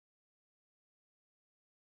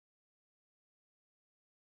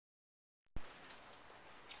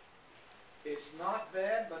It's not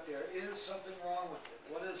bad, but there is something wrong with it.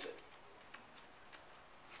 What is it?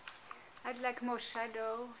 I'd like more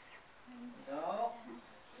shadows. No?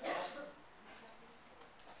 No?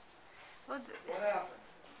 What's it? What happened?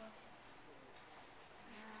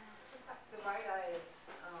 The right eye is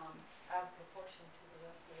out of proportion to the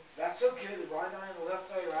rest of it. That's okay. The right eye and the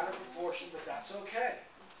left eye are out of proportion, but that's okay.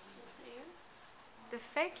 The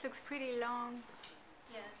face looks pretty long.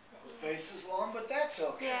 Yes. The face is long, but that's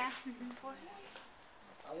okay. Yeah.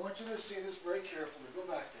 I want you to see this very carefully. Go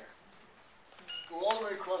back there. Go all the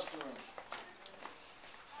way across the room.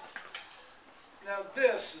 Now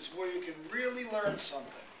this is where you can really learn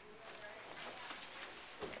something.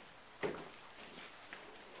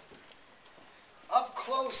 Up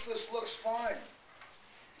close, this looks fine.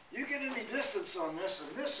 You get any distance on this,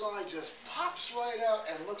 and this eye just pops right out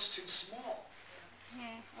and looks too small. Yeah.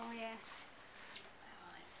 Oh yeah.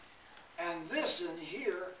 And this in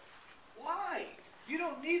here, why? You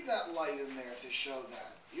don't need that light in there to show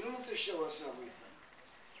that. You don't have to show us everything.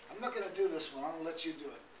 I'm not going to do this one. I'm going to let you do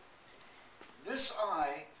it. This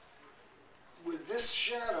eye, with this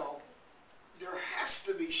shadow, there has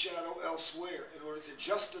to be shadow elsewhere in order to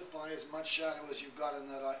justify as much shadow as you've got in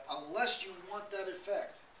that eye, unless you want that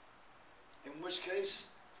effect. In which case,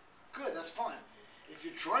 good, that's fine. If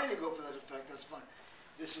you're trying to go for that effect, that's fine.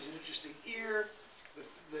 This is an interesting ear.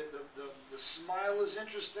 The smile is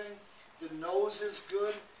interesting. The nose is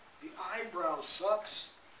good. The eyebrow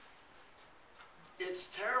sucks. It's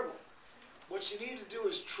terrible. What you need to do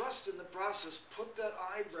is trust in the process. Put that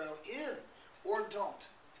eyebrow in, or don't.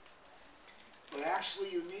 But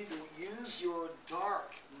actually you need to use your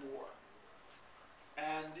dark more.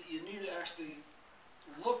 And you need to actually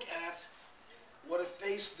look at what a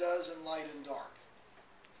face does in light and dark.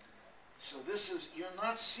 So this is, you're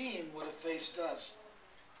not seeing what a face does.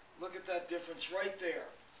 Look at that difference right there.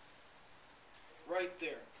 Right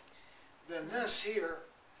there. Then this here,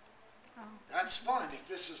 that's fine. If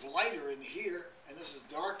this is lighter in here and this is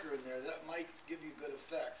darker in there, that might give you a good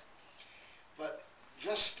effect. But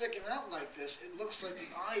just sticking out like this, it looks like the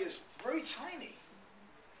eye is very tiny.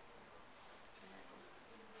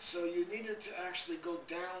 So you needed to actually go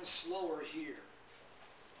down slower here.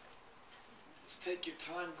 Just take your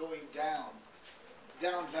time going down.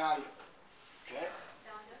 Down value. Okay?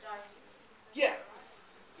 Down to dark. Yeah.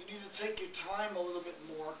 You need to take your time a little bit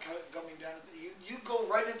more coming down. You go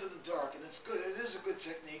right into the dark, and it's good. It is a good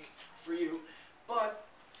technique for you. But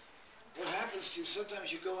what happens to you,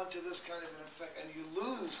 sometimes you go into this kind of an effect, and you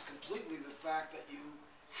lose completely the fact that you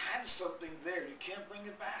had something there. You can't bring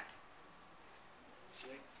it back. See?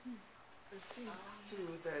 It seems too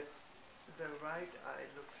that the right eye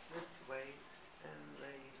looks this way and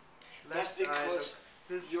the That's left eye because looks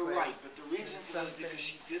this way. you're right, but the reason for that is Something- because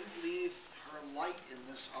she didn't leave her light in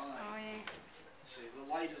this eye. Oh yeah. See,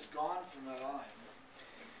 the light is gone from that eye.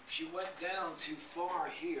 She went down too far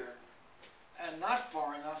here and not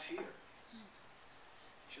far enough here.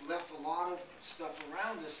 She left a lot of stuff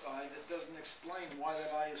around this eye that doesn't explain why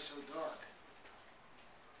that eye is so dark.